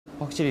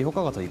확실히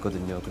효과가 더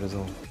있거든요.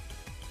 그래서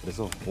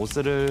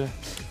오스를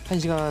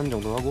 1시간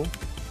정도 하고,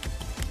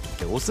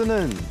 네,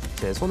 오스는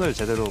제 손을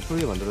제대로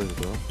풀게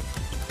만들어주고요.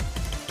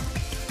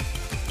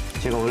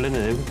 제가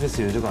원래는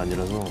FPS 유저가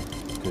아니라서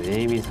그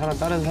에임이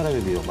다른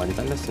사람에 비해 많이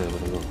딸렸어요.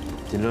 그래서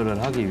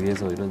딜러를 하기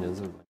위해서 이런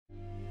연습을 많이.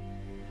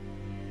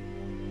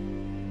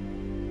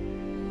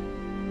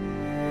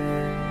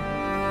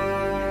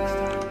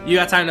 You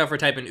got timed out for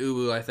typing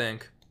uwu, I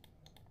think.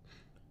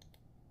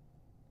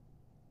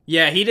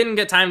 Yeah, he didn't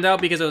get timed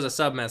out because it was a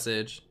sub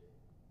message.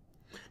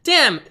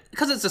 Damn,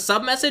 because it's a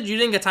sub message, you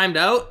didn't get timed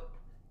out?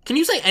 Can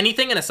you say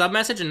anything in a sub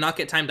message and not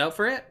get timed out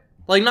for it?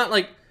 Like, not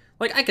like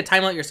I could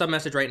time out your sub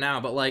message right now,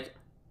 but like,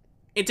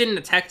 it didn't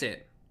detect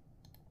it.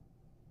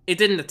 It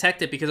didn't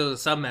detect it because it was a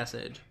sub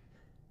message.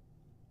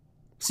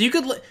 So you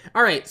could,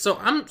 alright, so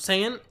I'm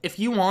saying, if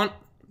you want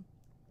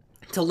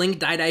to link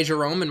Dai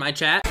Jerome in my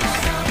chat,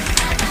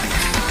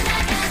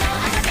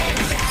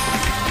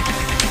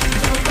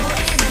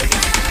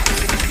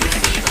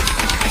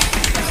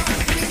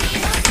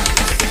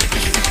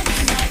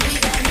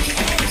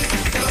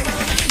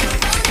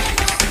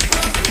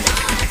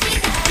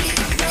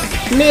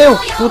 Meu,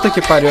 puta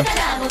que pariu.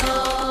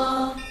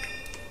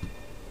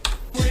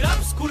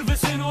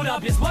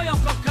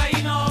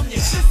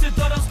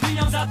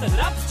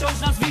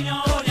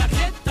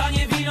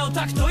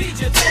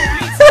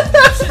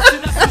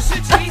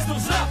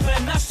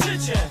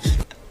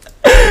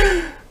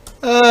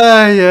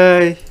 Ai,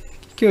 ai.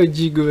 O que eu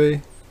digo,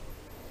 velho?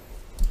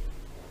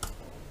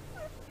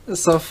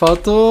 Só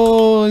falta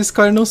o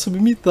Score não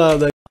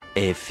submitado.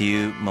 A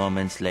few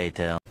moments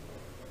later.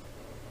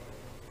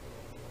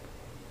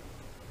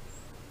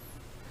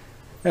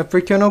 É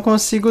porque eu não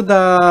consigo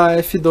dar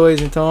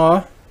F2, então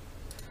ó.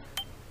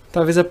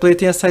 Talvez a play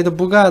tenha saído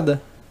bugada.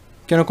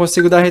 Porque eu não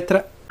consigo dar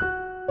retra...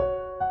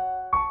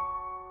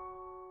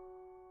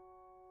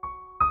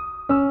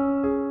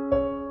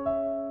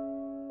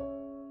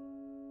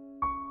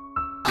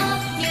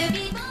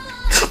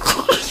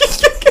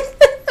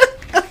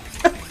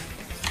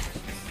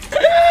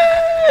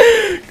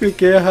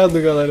 Cliquei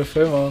errado, galera.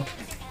 Foi mal.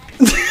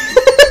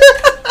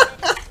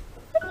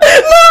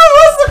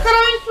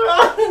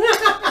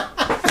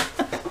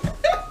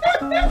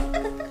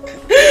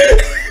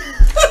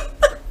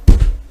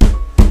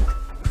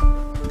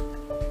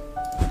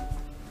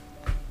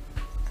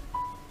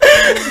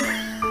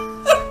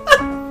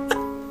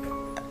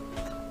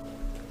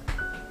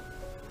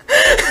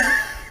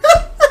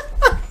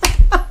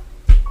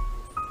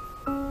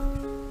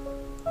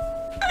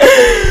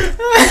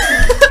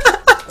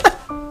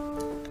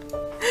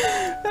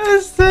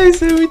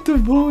 Isso é muito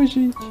bom,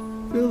 gente.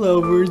 Pelo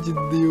amor de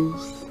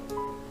Deus.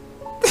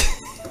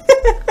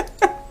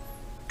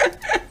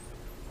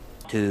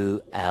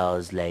 2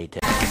 hours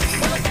later.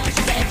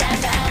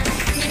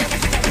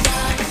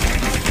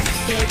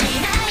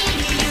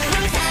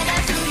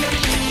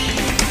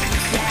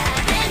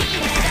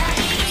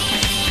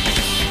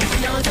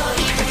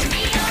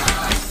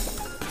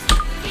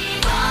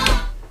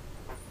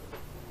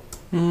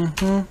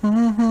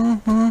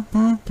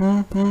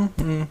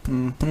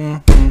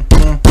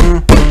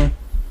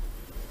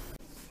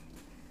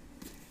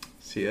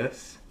 See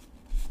this?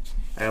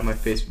 I have my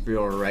face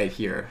reveal right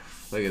here.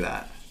 Look at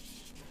that.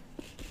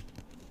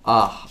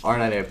 Ah,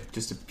 aren't I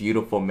just a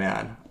beautiful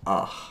man?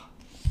 Ah.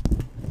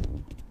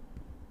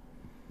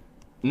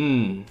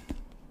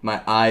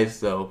 My eyes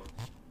though.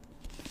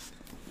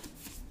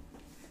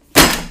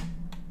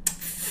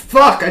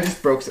 Fuck! I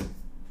just broke some.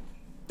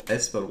 I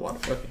spilled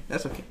water. Okay,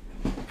 that's okay.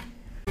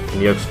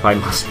 Yoxpai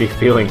must be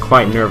feeling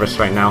quite nervous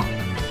right now.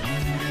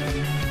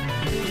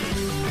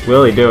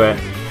 Will he do it?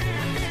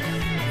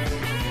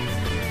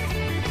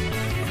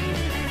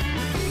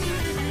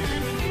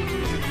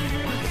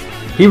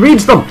 He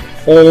reads them!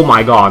 Oh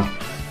my god.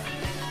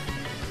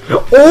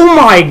 Oh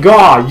my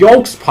god!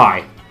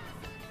 Yoxpai!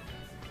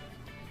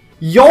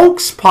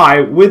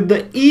 Yoxpai with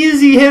the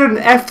easy hidden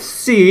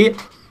FC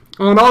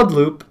on odd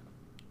loop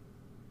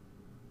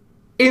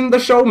in the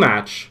show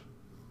match.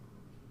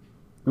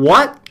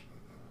 What?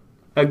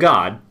 A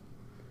god.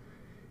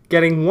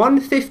 Getting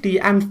 150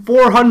 and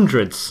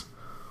 400s.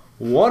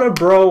 What a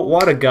bro,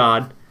 what a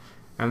god.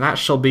 And that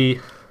shall be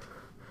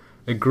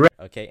a great...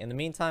 Okay, in the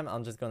meantime,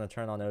 I'm just going to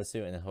turn on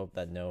Osu and hope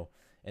that no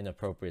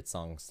inappropriate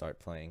songs start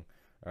playing,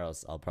 or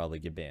else I'll probably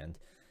get banned.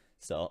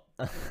 So...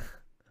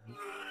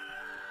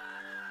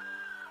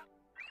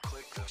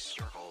 Click the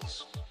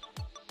circles.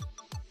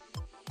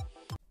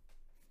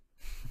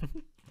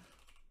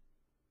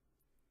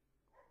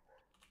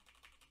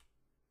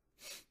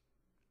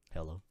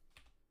 Hello?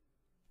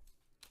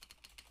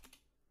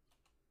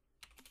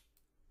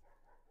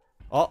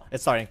 Oh,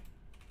 it's starting.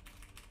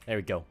 There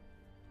we go.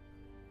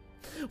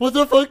 What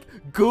the fuck?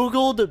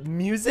 Googled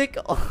music?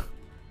 Oh.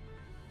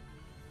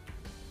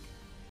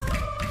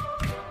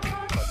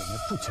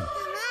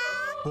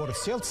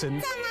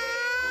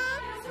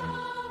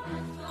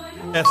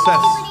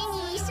 SS.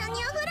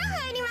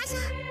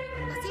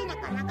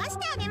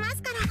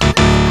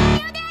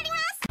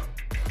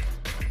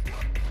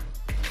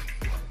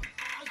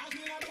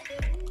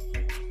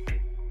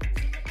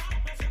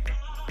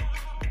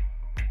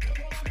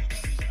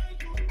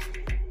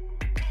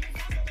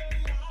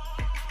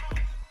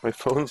 My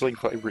phone's like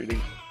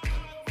vibrating.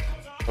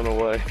 I don't know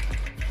why.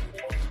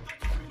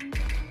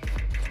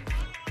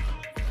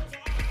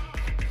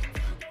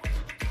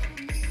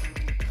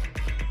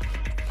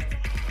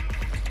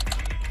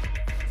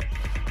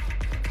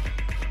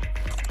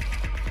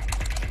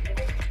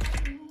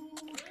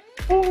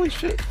 Holy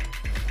shit.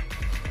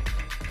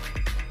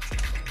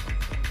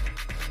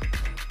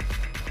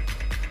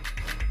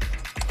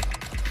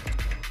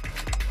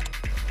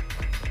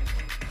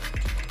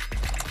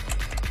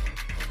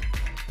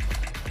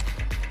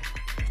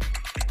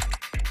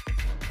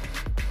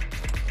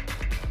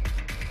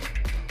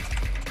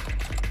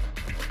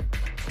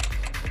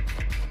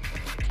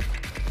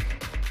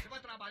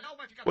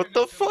 What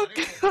the fuck?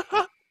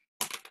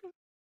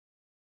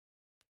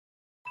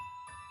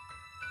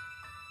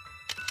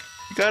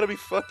 You gotta be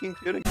fucking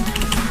kidding.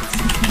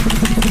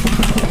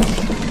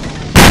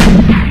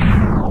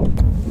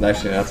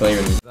 Actually, that's not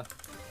even.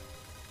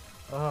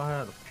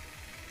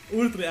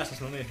 Ultra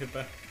SS, no niin,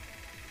 hyppää.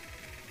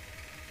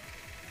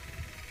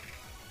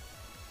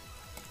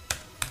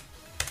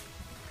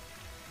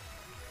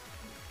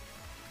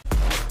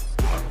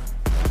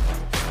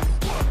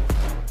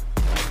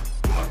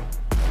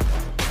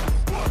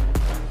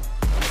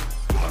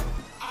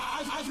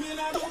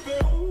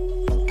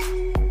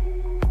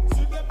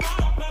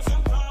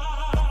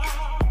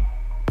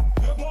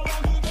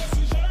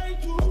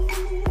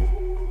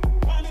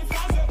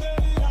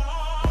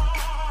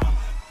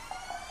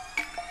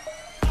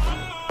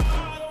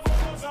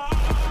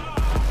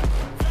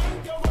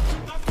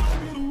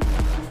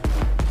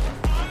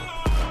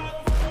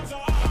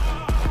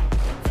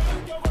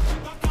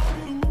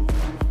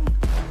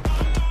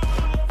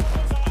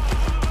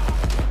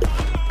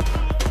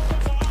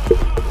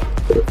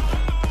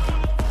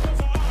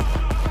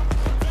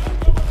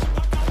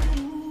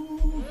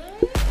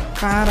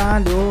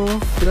 Caralho,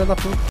 filha da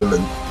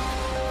puta.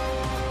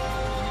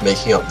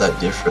 Making up that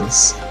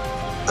difference.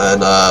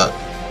 And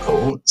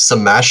oh,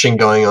 some mashing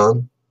going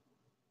on.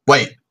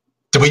 Wait,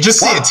 did we just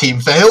see a team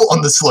fail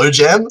on the slow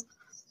jam?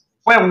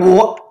 Wait,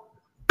 what?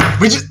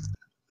 We just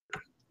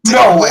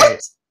No,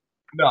 wait.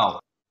 No.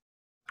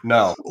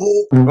 No.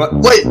 What?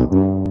 Wait.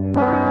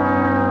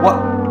 What?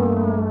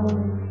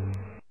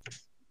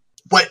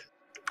 Wait.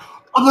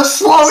 On the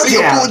slow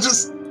jam!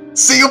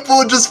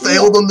 Singapore just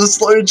failed on the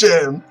slow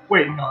jam.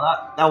 Wait, no,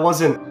 that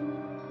wasn't.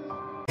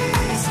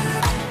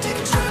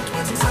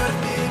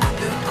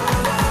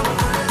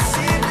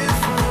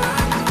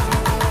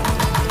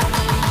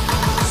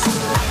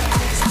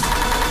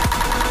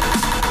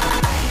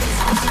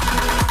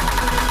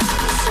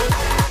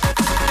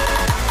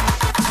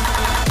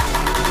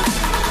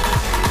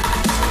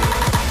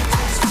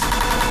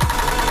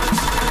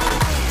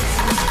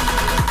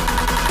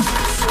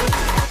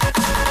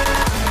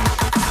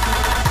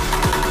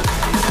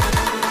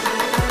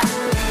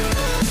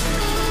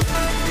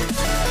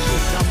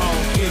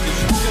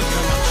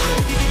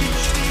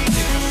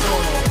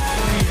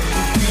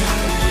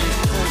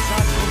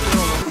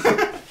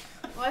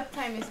 What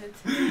time is it?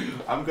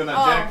 I'm gonna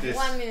jack this.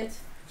 1 minute.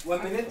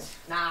 1 minute?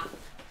 Nah.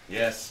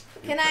 Yes.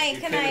 Can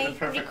I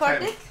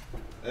record it?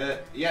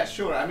 Yeah,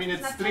 sure. I mean,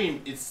 it's Not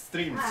streamed. It's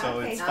streamed, so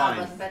okay. it's fine.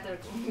 But better,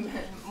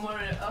 more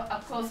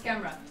up close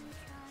camera.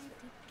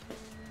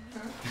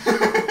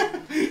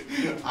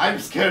 I'm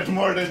scared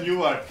more than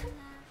you are.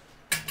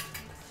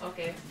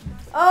 Okay.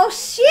 Oh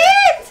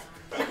shit!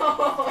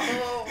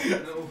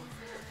 No.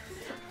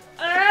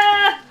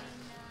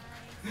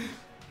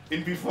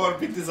 In before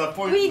big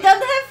disappointment. We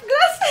don't have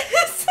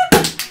glasses.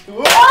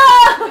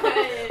 Whoa!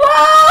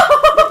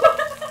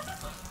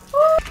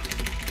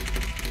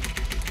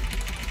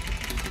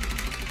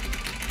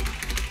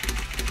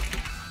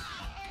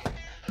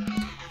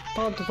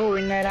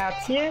 Podwójne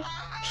racje?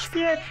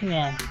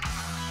 Świetnie.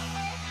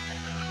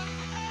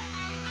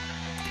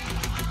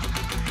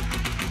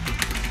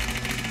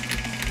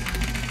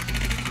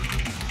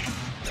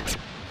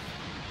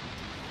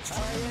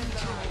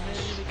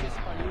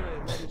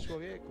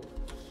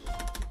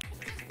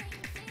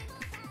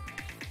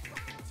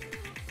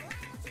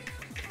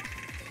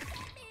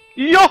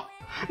 Jo!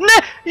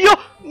 Ne! Jo!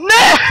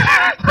 Ne!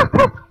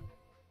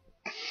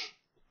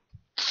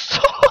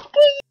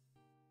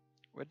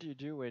 What do you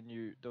do when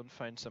you don't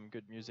find some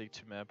good music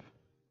to map?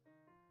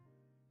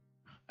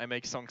 I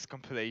make songs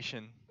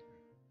compilation.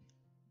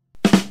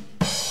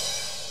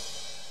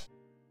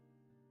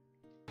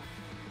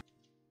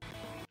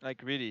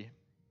 Like really.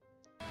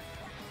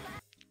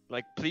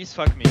 Like please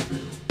fuck me.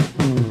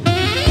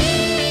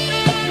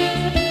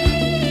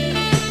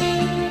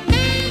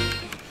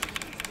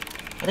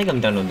 I think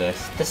I'm done with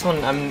this. This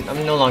one, I'm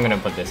no longer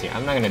gonna put this here.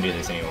 I'm not gonna do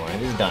this anymore.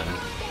 This is done.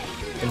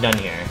 We're done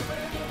here.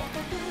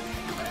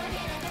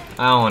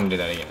 I don't want to do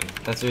that again.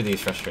 That's really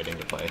frustrating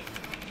to play.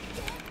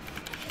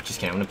 Just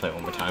kidding, I'm gonna play it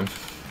one more time.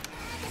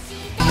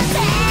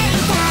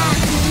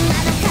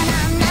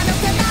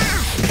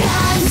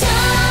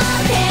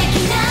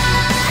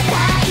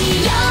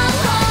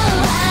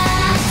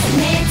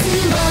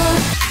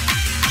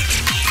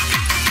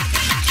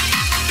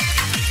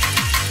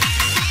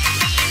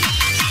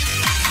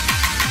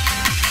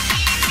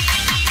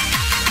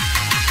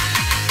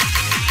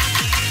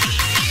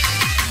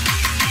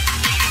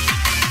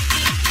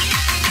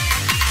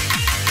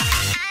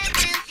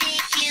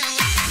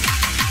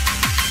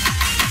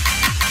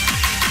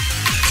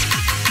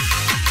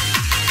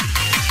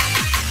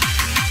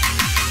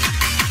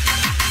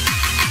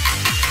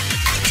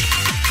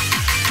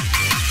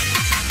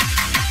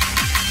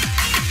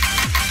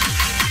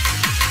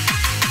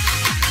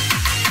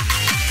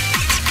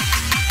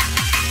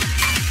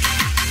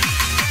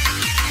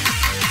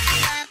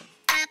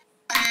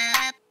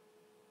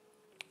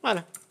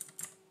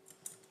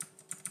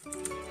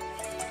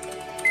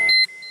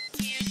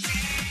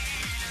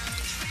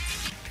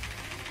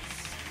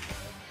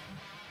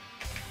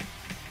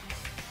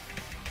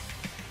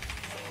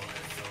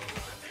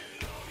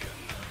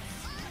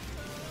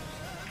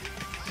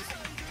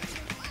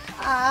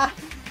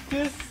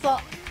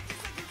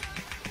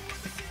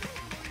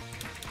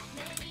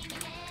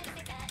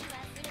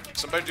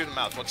 Somebody do the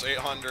math. What's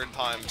 800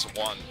 times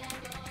 1?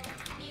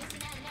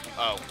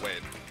 Oh,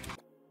 wait.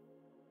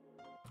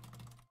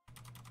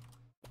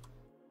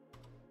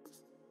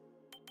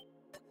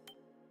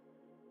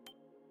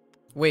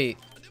 Wait.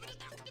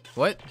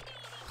 What?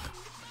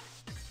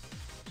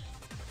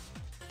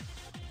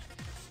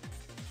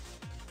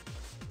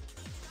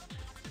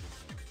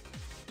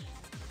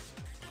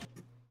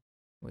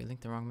 Wait,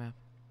 linked the wrong map.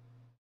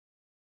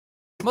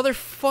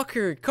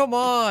 Motherfucker, come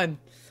on!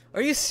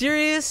 Are you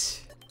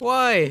serious?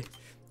 Why?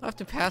 I have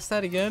to pass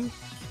that again?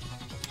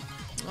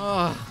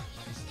 Ugh.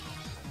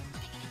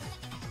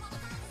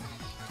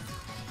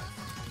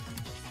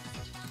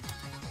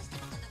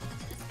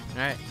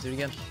 Alright, let's do it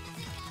again.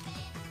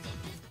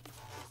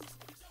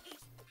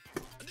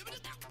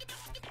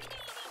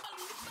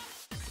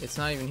 It's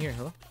not even here,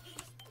 hello?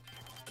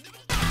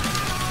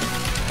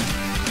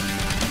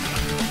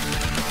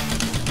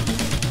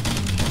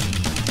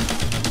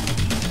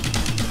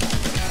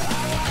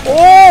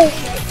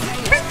 Oh!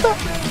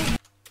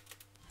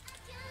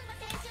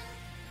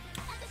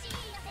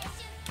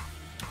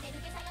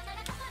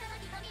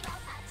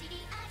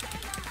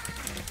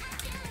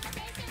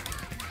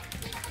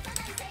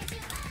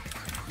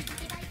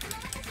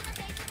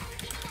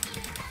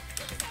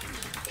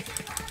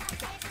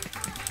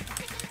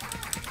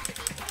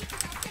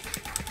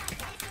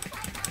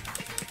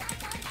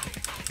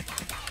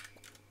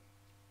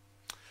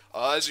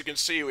 As you can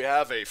see, we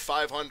have a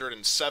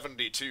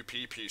 572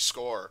 PP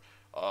score,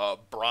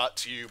 brought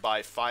to you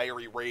by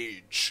Fiery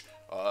Rage.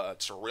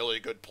 It's a really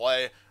good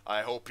play.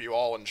 I hope you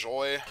all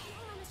enjoy.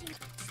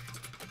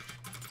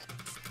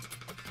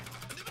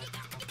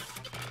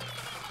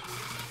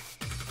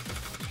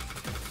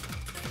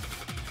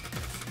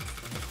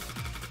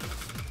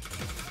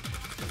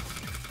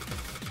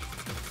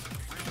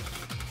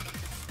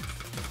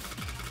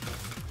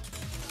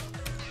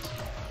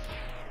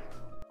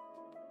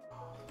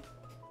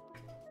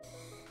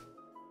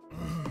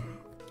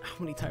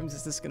 How many times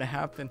is this gonna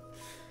happen?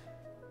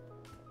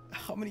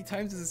 How many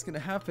times is this gonna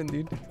happen,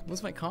 dude?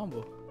 What's my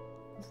combo?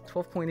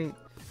 12.8.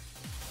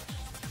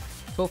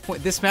 12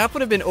 point. This map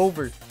would have been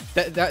over.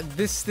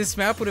 This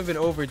map would have been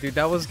over, dude.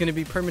 That was gonna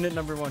be permanent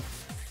number 1.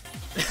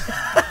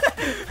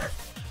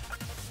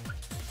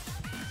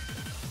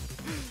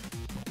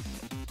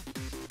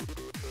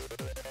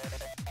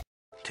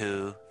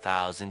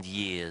 2,000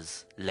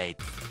 years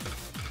later.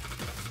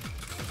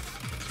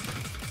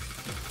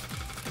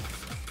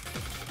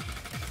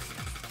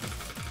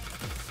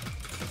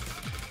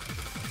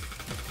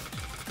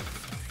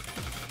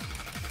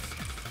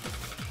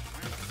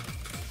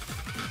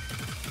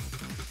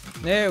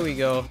 There we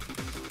go.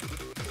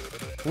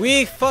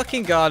 We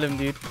fucking got him,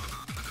 dude.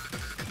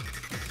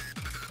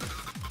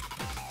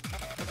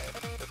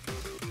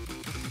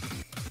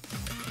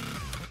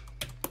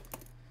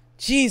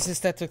 Jesus,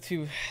 that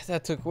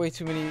took way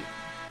too many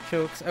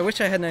chokes. I wish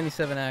I had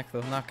 97 act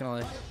though, not gonna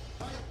lie.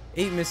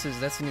 8 misses,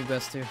 that's the new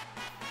best too.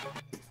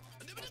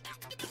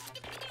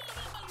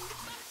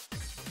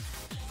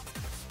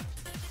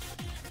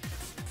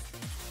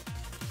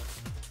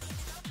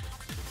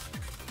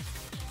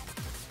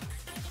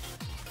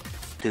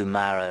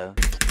 Tomorrow.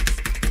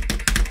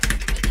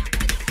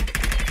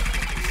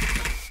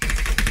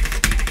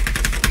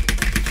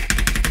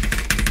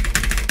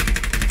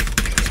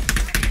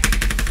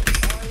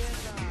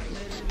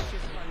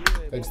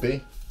 Thanks,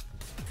 D.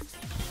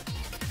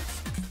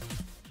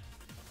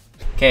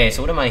 Okay,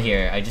 so what am I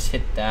here? I just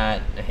hit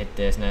that, I hit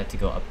this, and I have to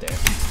go up there.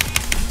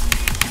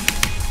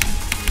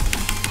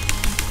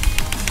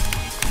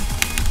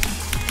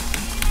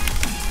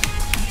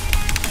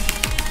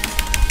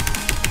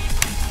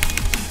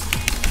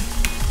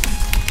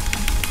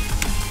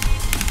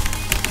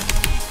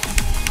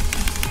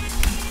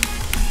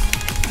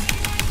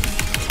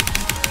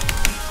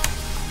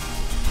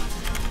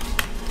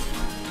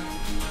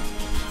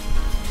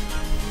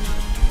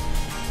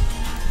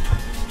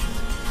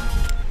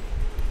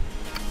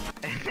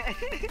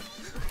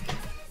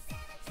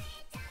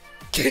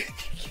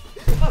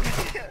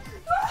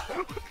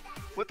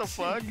 What the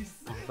fuck?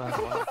 What's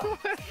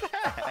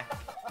that?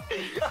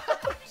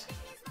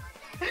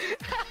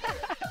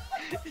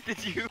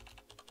 Did you?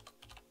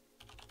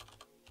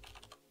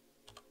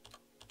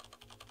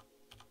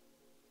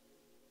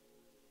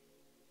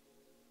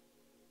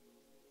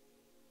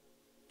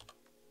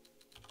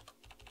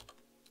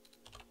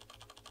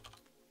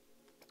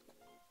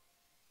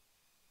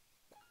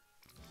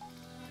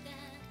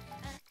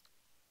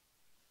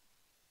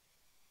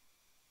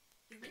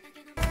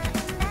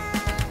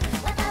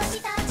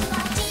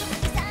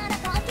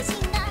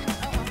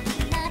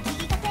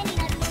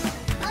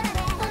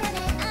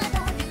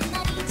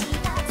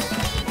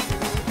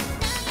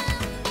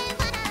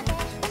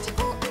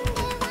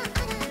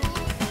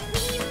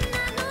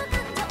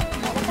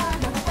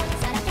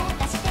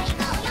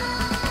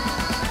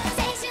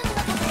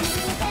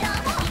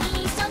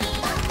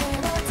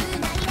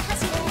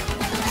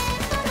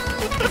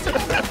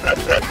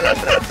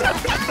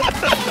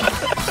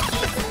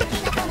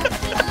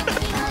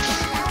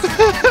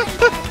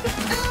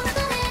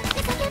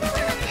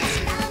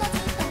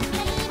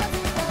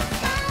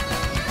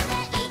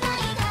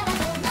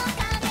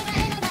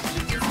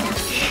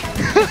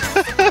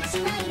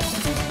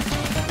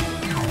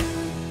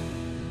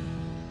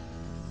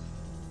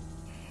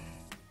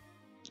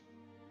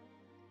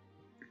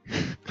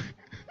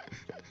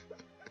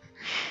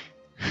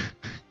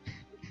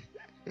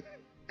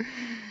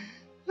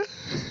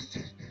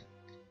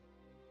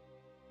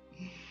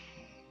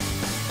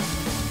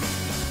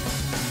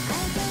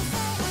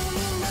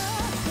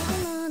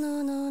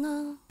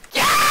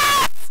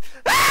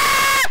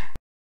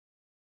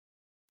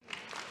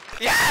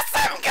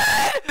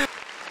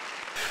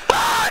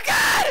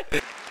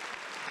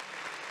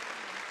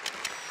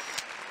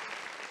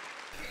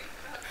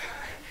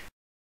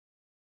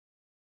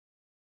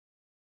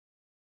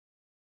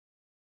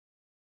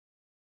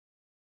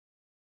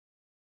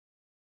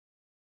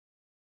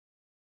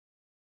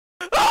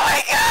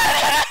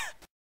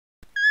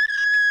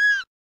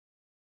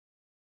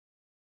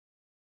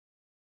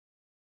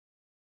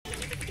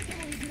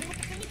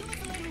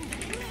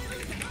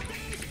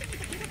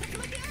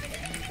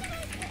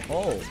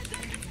 Oh.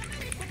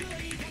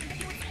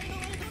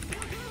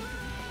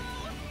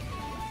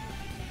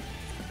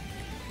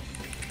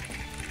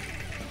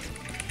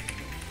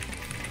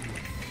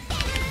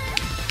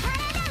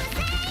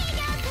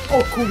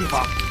 O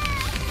kurwa!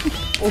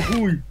 O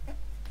chuj!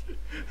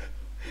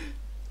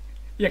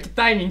 Jaki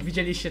timing,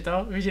 widzieliście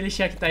to?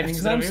 Widzieliście jaki timing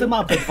Znałem zrobił? sobie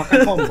mapę,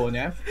 paka combo,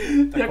 nie?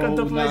 Jak on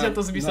to powiedział,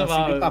 to Na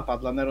zbisowałem. single tapa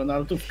dla Nero na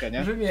lotówkę,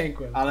 nie?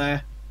 Wymiękłem.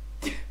 Ale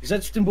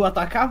rzecz w tym była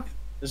taka,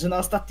 że na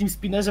ostatnim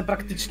spinnerze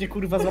praktycznie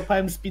kurwa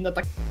złapałem spina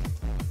tak...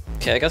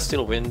 Okay, I can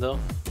still win though.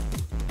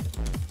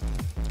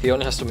 He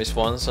only has to miss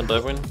once and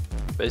I win,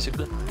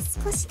 basically.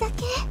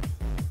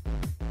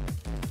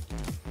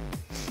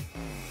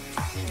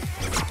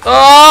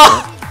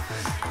 Oh!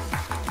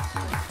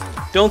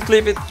 Don't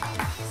clip it.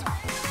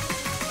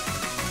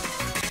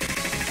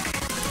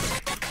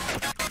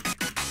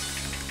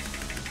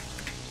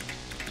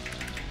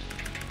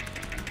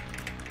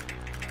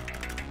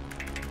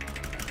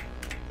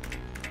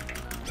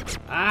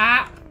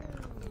 Ah!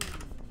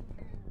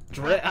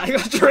 I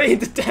got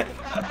drained to death.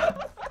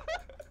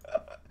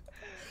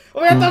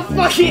 What the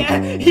fuck? He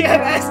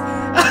had S.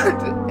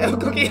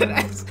 Cookie had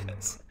S.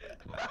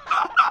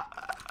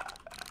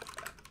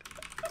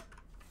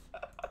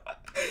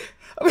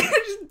 I'm gonna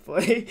just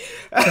play.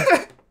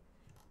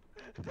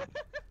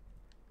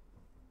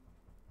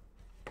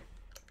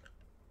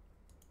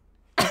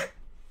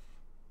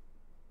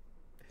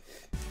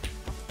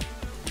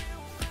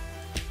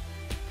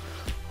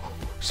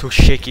 So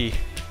shaky.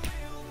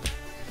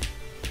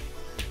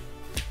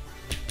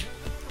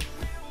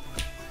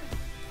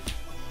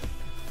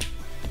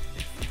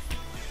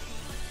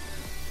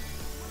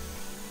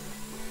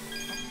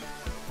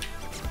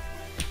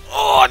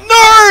 Oh,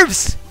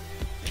 nerves!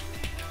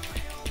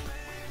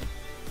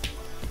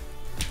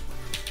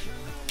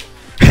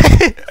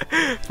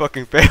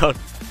 Fucking failed.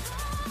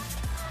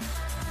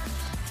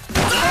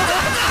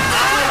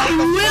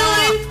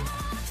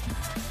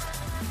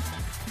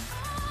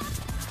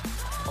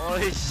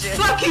 Holy shit.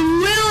 Fucking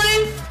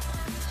willing!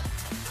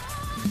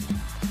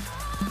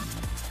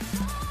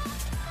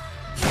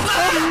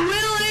 Fucking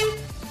willing!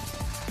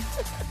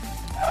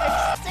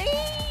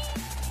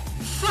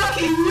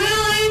 Fucking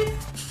willing!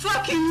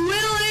 Fucking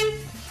willing!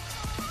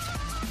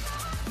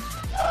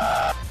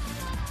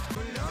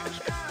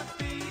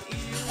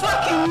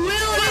 Fucking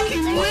willing!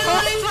 Fucking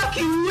willing!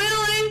 Fucking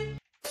willing!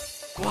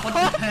 What the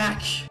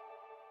heck?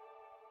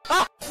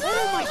 Oh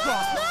my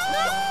god! Oh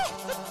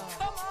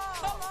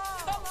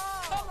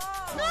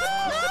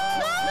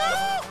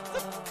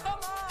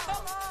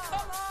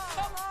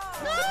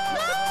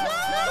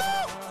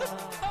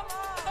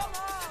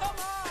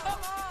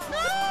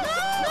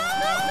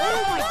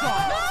my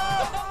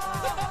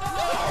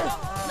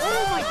god!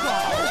 Oh my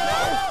god!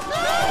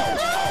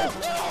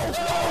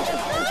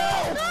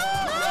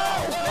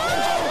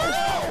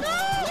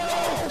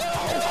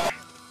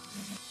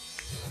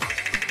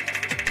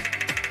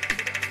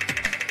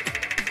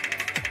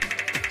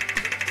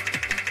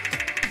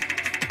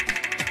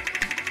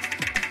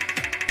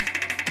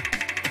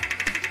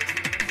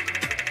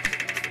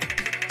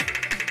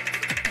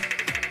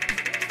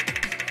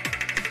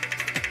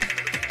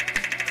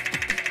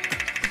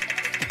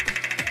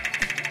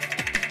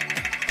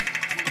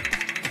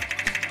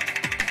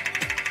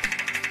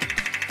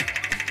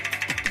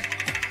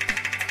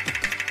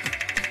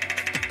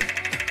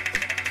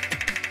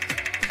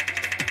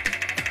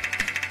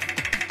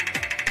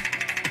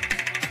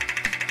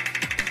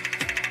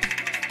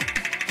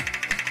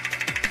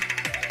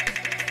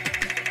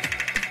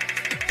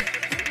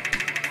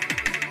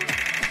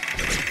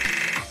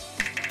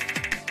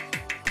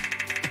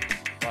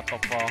 What the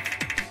fuck?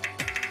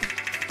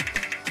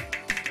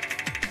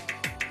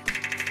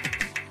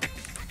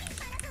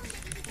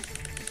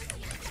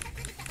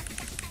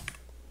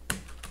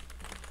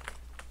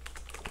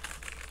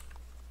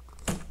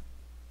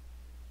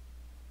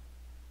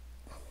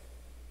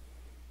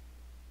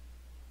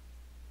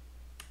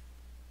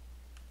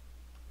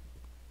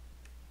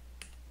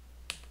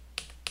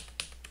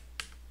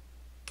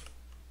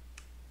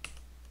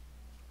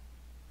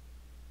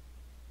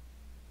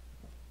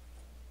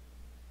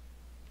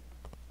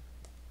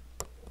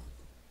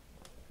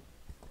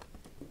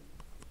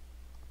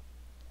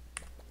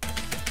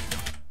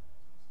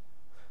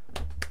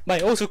 My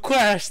also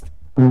crashed!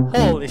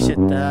 Holy shit,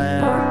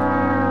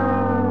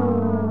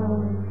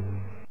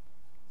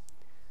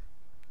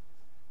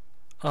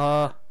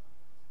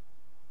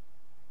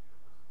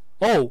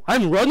 Oh,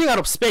 I'm running out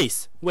of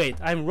space! Wait,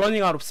 I'm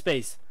running out of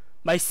space.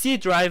 My C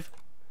drive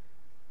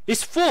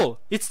is full!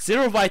 It's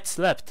 0 bytes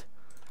left.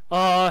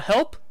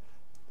 Help?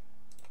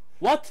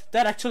 What?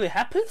 That actually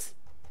happens?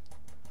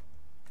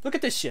 Look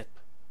at this shit.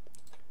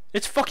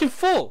 It's fucking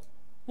full!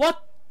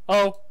 What?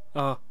 Oh,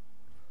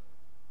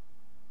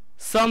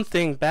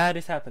 something bad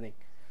is happening.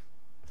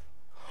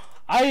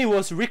 I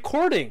was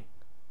recording.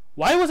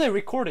 Why was I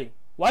recording?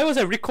 Why was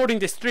I recording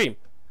this stream?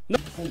 No.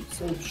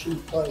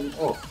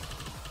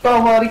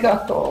 Tomo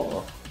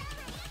arigato!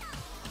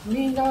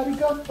 Mina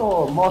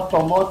arigato!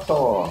 Moto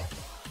moto!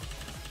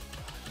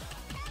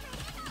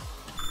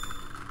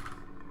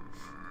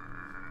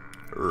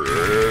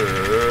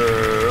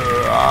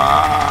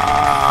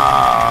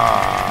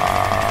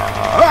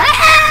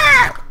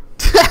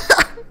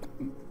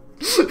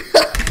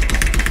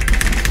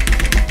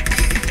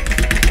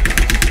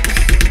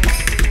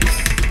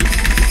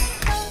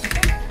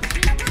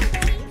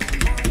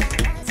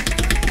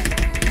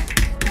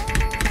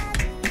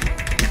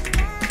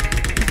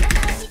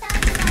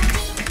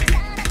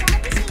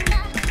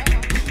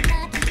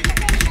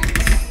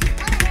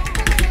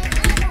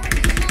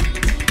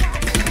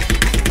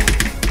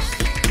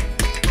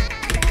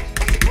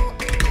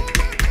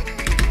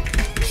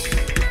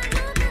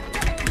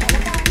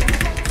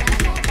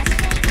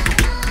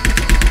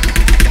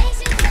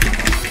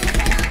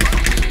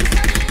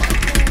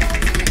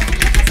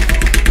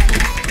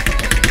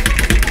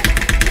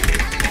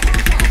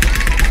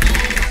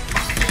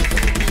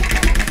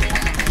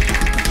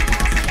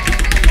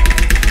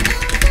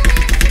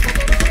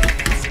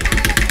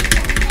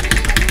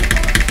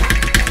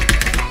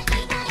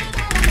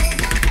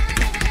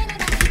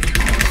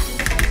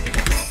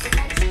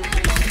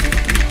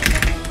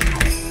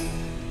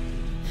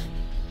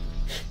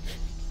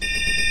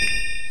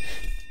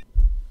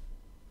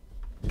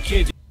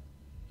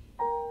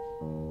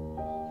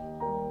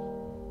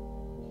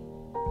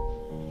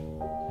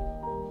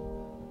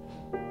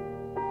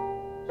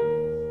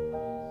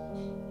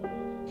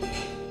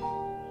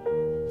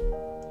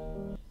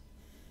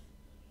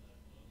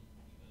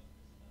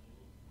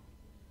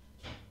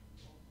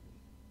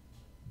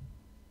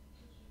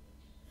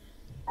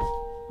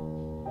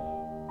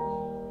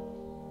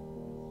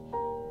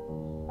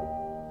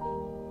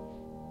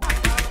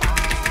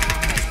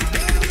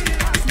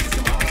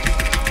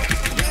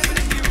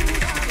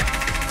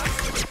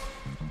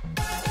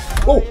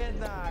 Oh!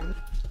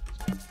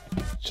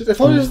 Shit, I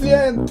thought it was the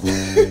end!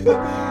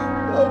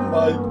 Oh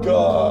my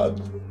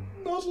god!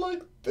 Not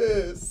like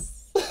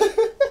this!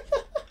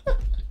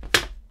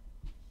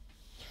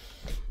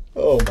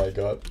 Oh my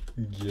god.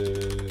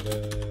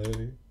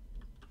 Yay.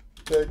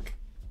 Check.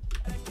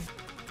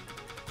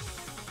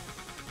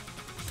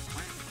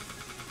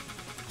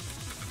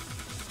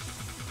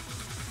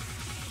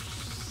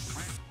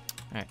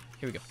 Alright,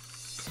 here we go.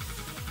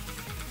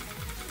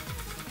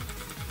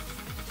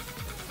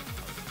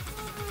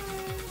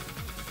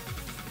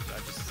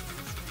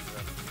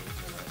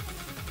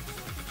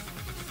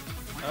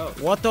 Oh.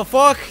 What the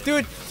fuck?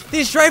 Dude,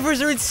 these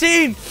drivers are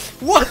insane!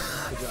 What?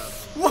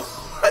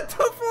 What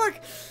the fuck?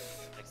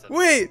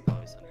 Wait!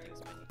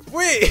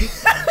 Wait!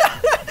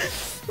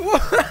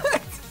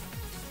 What?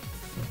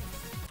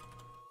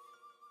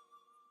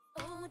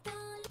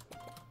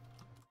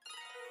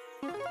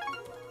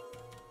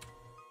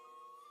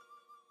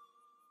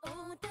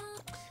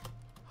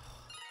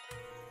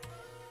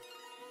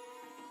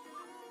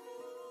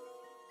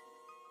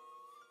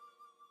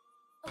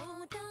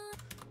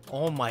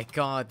 Oh my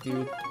god,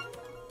 dude.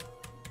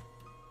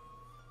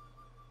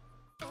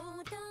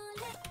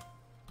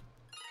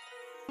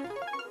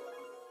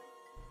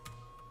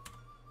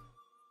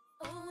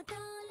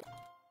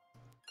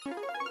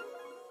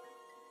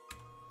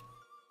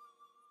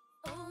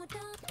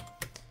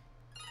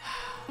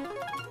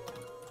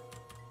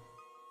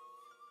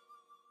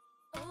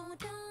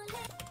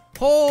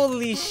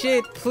 Holy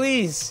shit,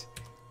 please.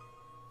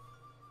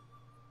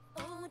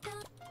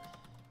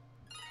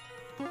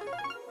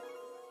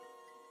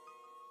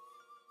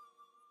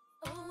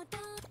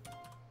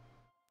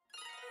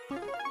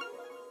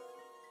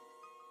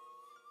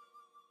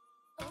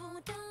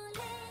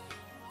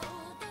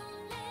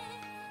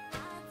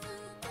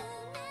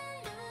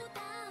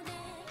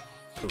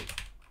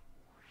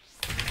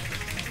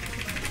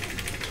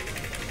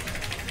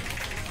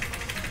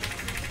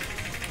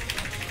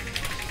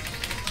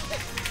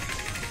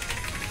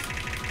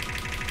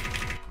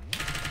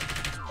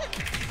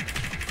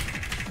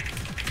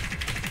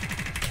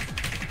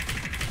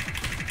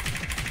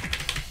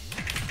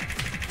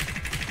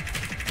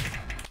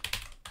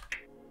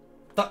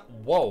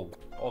 Whoa!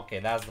 Okay,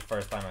 that's the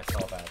first time I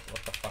saw that.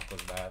 What the fuck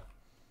was that?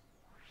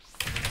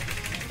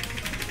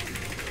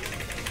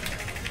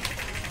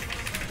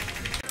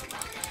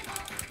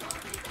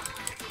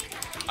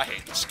 I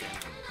hate this game.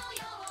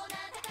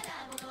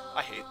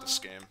 I hate this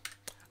game.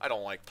 I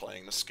don't like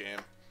playing this game.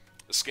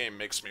 This game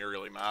makes me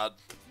really mad.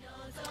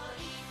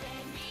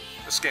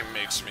 This game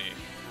makes me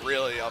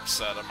really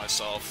upset at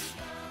myself.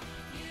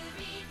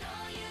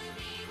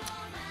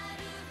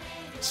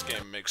 This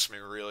game makes me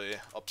really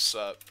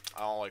upset.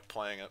 I don't like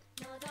playing it.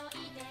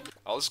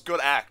 Oh, this is good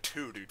act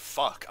too, dude.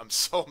 Fuck, I'm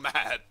so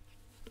mad.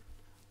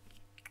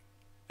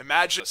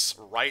 Imagine this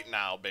right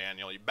now,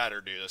 Daniel. You better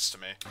do this to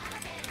me.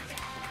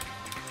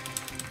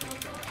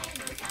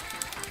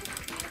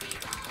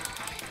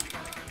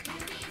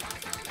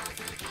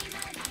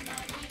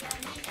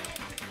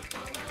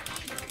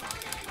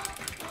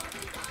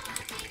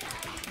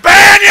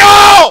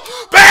 Daniel!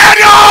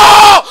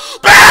 Daniel!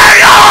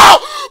 Daniel!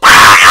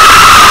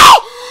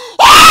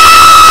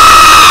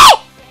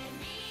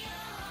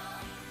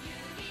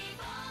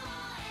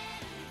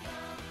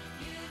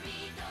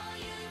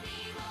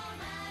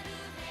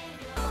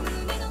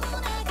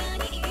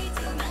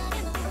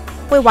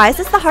 Wait, why is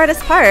this the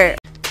hardest part?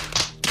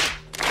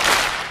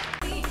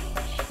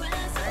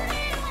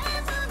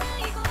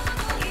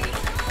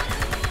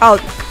 Oh.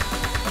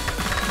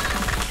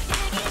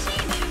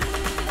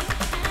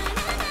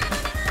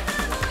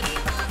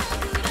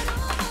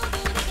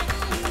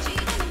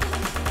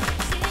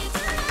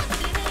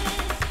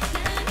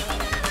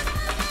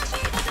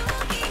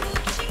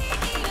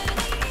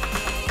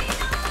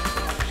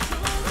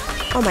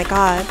 Oh my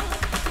god.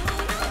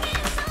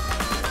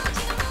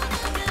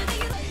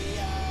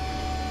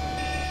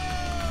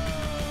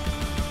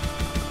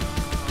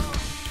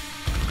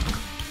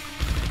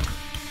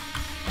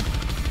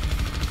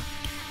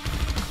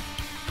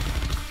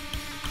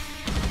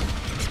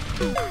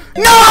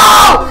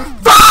 No!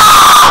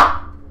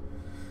 Fuck!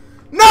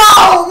 No!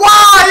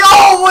 Why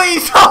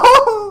always?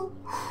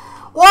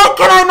 Why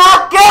can I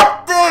not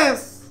get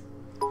this?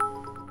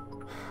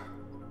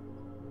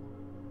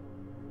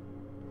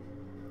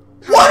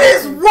 What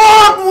is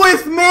wrong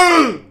with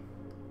me?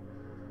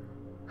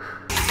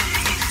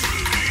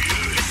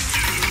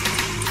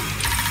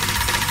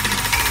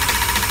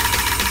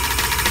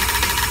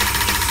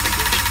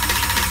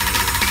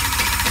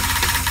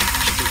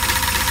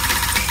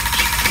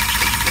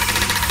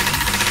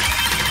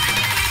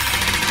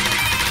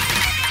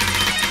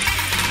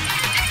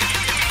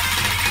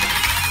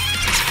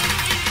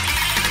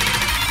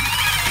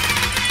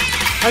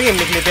 Alguien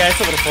me clipea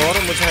esto, por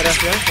favor. Muchas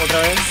gracias.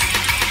 Otra vez.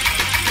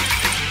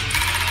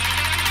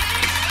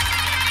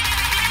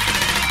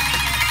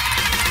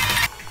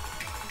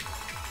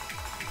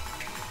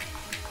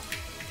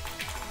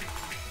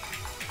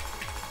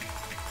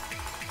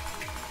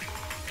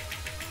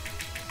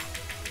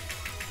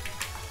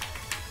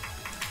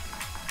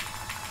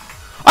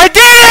 I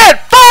did it!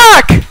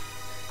 Fuck!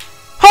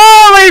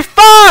 Holy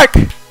fuck!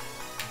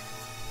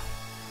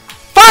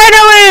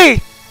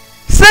 Finally!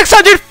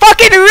 600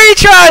 fucking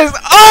retries!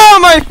 Oh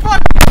my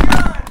fucking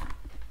god!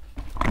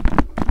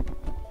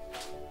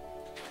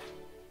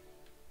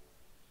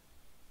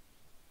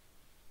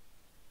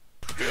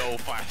 Bill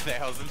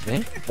 5000.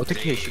 네?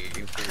 어떻게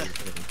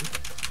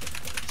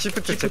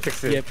Shift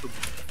ZX.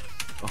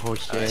 Oh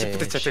shit.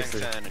 Shift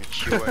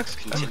ZX.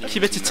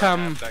 키베츠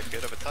참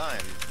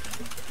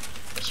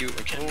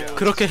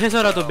그렇게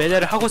해서라도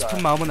매니아를 하고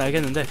싶은 마음은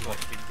알겠는데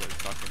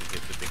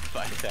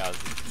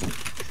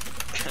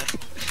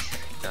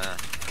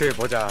그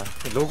뭐자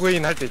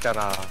로그인 할 때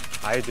있잖아.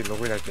 아이디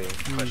로그인 할 때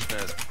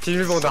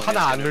비밀번호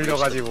하나 안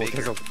눌려가지고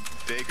계속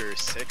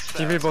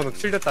비밀번호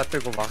틀렸다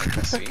뜨고 막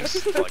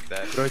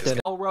그럴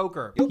때는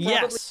Roger.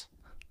 Yes.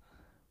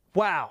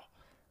 Wow.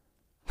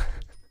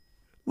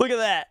 Look at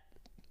that.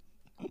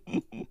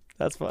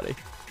 That's funny.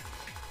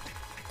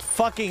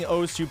 Fucking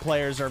Osu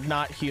players are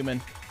not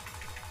human.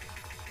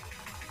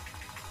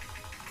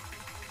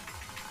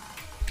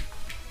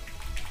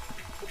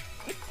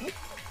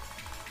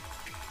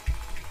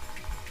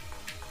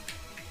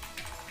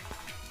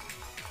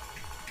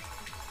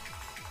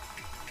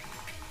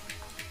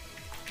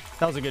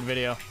 That was a good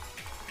video.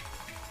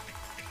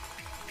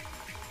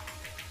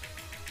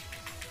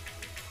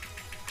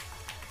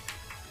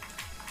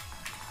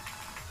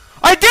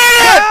 I did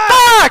it!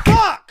 Fuck!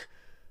 Fuck!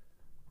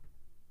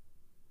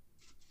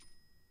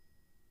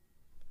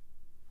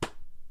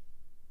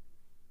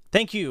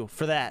 Thank you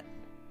for that.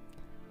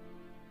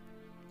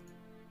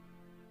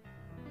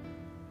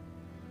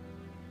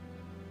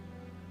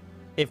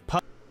 If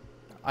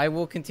I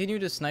will continue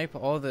to snipe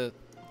all the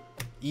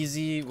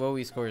easy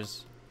Wowie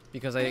scores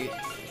because I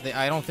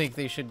don't think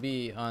they should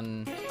be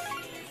on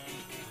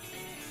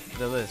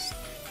the list.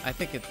 I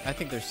think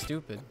they're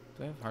stupid.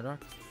 Do I have Hard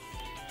Rock?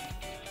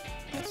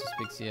 That's just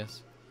big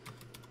CS.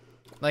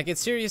 Like,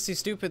 it's seriously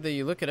stupid that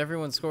you look at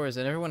everyone's scores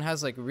and everyone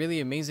has like really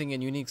amazing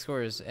and unique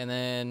scores, and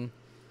then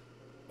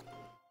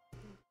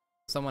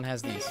someone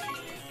has these.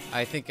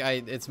 I think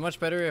it's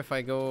much better if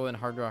I go and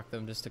hard rock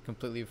them just to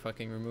completely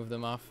fucking remove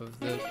them off of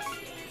the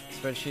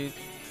spreadsheet.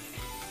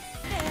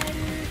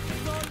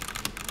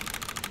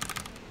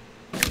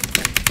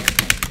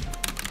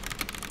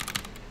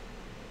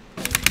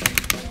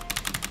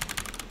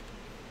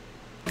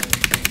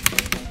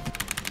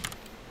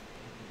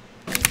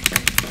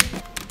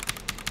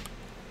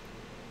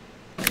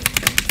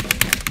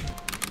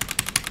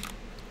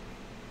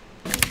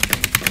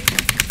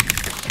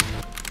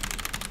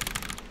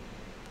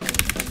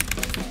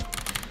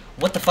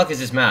 What the fuck is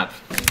this map?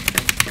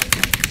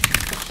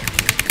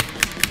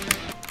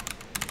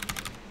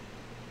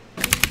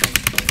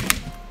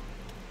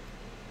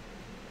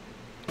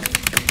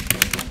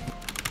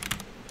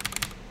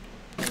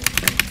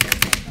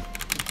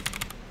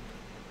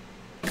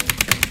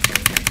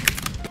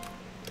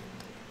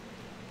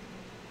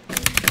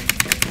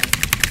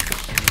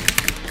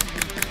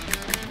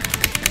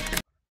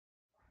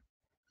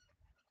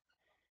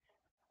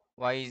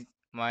 Why is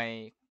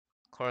my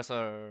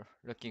cursor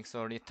looking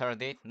so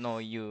retarded? No,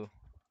 you.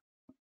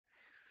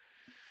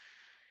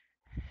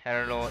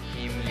 Hello,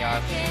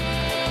 Imyasu.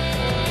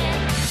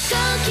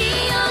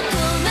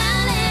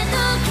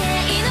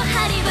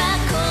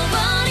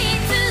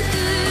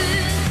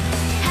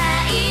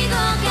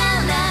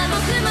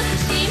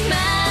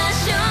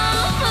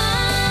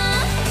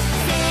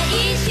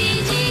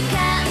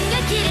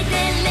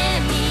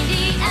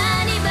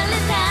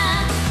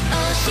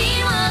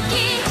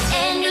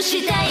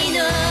 したい